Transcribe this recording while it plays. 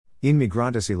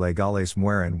Inmigrantes ilegales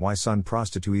mueren y son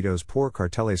prostituidos por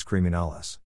carteles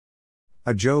criminales.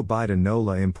 A Joe Biden no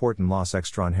le importan los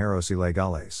extranjeros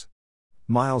ilegales.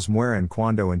 Miles mueren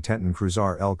cuando intentan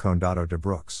cruzar el condado de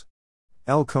Brooks.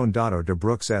 El condado de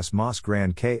Brooks es más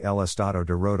grande que el estado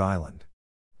de Rhode Island.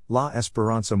 La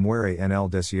Esperanza muere en el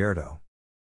desierto.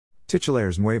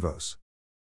 Titulares nuevos.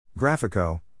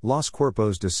 Gráfico, los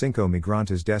cuerpos de 5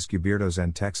 migrantes descubiertos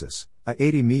en Texas, a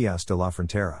 80 millas de la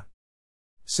frontera.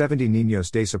 70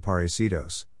 niños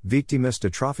desaparecidos, víctimas de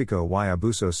tráfico y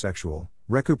abuso sexual,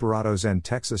 recuperados en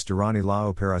Texas durante la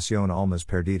operación Almas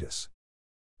Perdidas.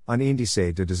 Un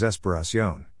índice de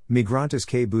desesperación, migrantes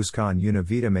que buscan una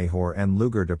vida mejor en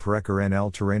lugar de perecer en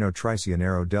el terreno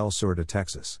traicionero del sur de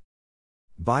Texas.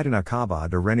 Biden acaba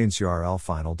de renunciar al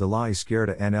final de la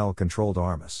izquierda en el control de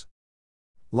armas.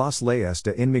 Las leyes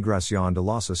de inmigración de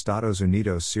los Estados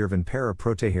Unidos sirven para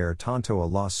proteger tanto a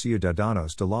los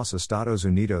ciudadanos de los Estados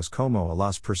Unidos como a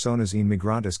las personas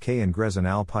inmigrantes que ingresan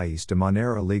al país de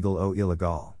manera legal o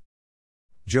ilegal.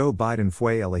 Joe Biden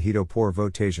fue elegido por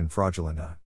votación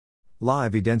fraudulenta. La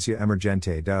evidencia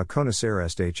emergente de conocer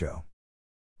este hecho.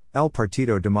 El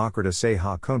Partido Demócrata se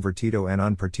ha convertido en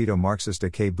un partido marxista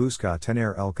que busca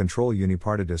tener el control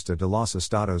unipartidista de los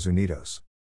Estados Unidos.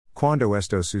 Cuando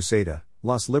esto suceda,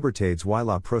 las libertades y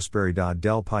la prosperidad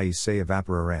del país se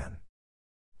evaporarán.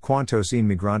 ¿Cuántos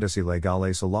inmigrantes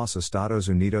ilegales a los Estados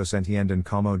Unidos entienden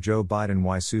como Joe Biden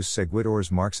y sus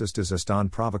seguidores marxistas están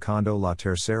provocando la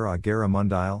tercera guerra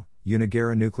mundial, una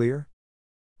guerra nuclear?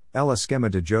 El esquema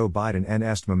de Joe Biden en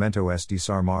este momento es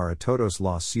desarmar a todos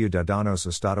los ciudadanos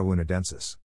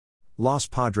estadounidenses. Los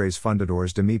padres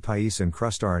fundadores de mi país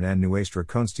incrustaron en nuestra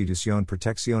constitución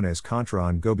protecciones contra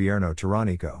un gobierno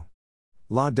tiránico.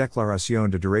 La Declaración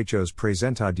de Derechos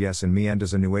presenta 10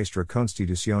 enmiendas a nuestra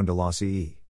constitución de los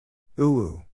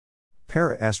EU.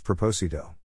 Para este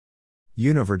propósito.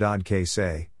 Una verdad que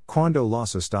se, cuando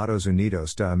los Estados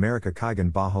Unidos de América caigan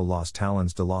bajo los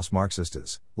talones de los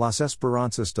marxistas, las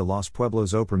esperanzas de los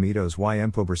pueblos oprimidos y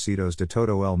empobrecidos de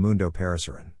todo el mundo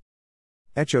perecerán.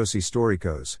 Hechos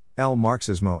históricos, el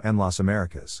marxismo en las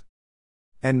Américas.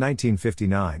 En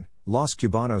 1959, los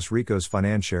cubanos ricos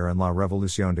financiaron la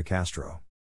revolución de Castro.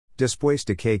 Después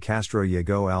de que Castro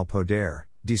llegó al poder,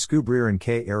 descubrieron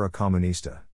que era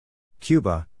comunista.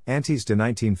 Cuba, antes de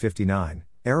 1959,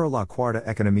 era la cuarta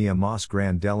economía más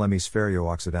grande del hemisferio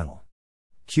occidental.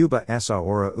 Cuba es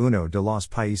ahora uno de los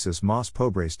países más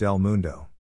pobres del mundo.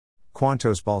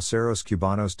 ¿Cuántos balseros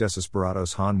cubanos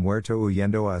desesperados han muerto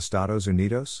huyendo a Estados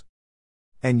Unidos?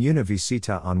 En una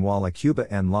visita anual a Cuba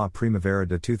en la primavera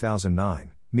de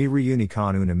 2009, me reuní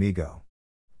con un amigo.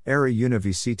 Era una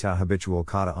visita habitual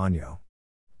cada año.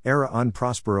 Era un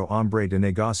próspero hombre de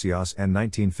negocios en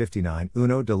 1959,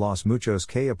 uno de los muchos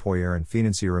que apoyaron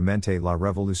financieramente la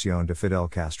revolución de Fidel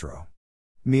Castro.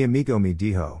 Mi amigo me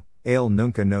dijo, él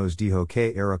nunca nos dijo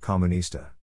que era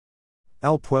comunista.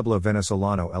 El pueblo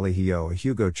venezolano eligió a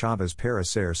Hugo Chávez para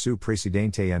ser su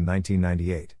presidente en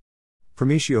 1998.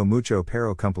 Promeció mucho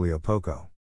pero cumplió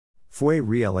poco. Fue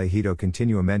reelegido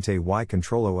continuamente y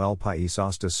controló el país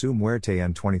hasta su muerte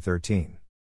en 2013.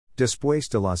 Después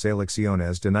de las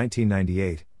elecciones de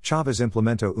 1998, Chávez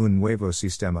implementó un nuevo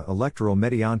sistema electoral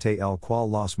mediante el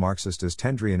cual los marxistas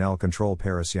tendrían el control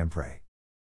para siempre.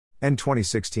 En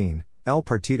 2016, el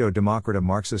Partido Demócrata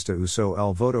Marxista usó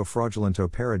el voto fraudulento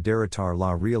para derrotar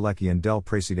la reelección del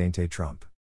presidente Trump.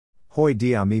 Hoy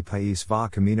día mi país va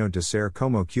camino de ser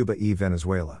como Cuba y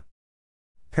Venezuela.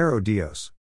 Pero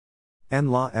Dios. En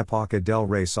la época del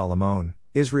rey Salomón,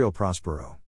 Israel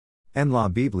prosperó. En la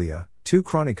Biblia, 2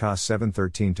 Crónicas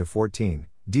 7:13-14,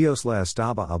 Dios le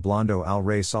estaba hablando al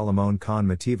rey Salomón con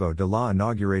motivo de la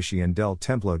inauguración del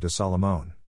templo de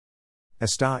Salomón.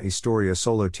 Esta historia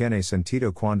solo tiene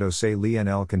sentido cuando se lee en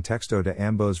el contexto de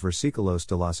ambos versículos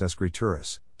de las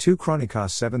Escrituras, 2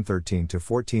 Crónicas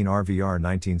 7:13-14 RVR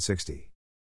 1960.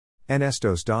 En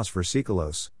estos dos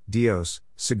versículos, Dios,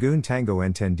 según tengo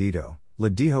entendido, le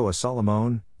dijo a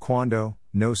Salomón, cuando,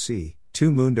 no si,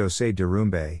 tu mundo se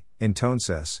derrumbe,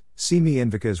 entonces, si me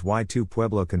invocas y tu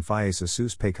pueblo confíes a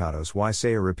sus pecados y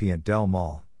se arrepiente del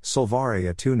mal, salvaré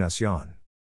a tu nación.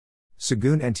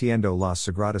 Según entiendo las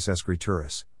Sagradas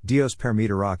Escrituras, Dios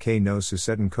permitirá que nos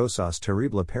sucedan cosas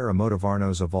terribles para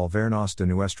motivarnos a volvernos de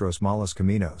nuestros malos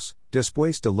caminos,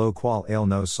 después de lo cual Él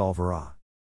nos salvará.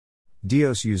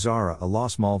 Dios usará a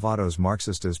los malvados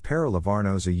marxistas para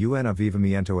llevarnos a un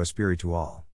avivamiento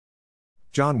espiritual.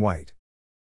 John White.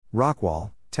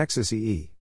 Rockwall, Texas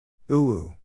EE.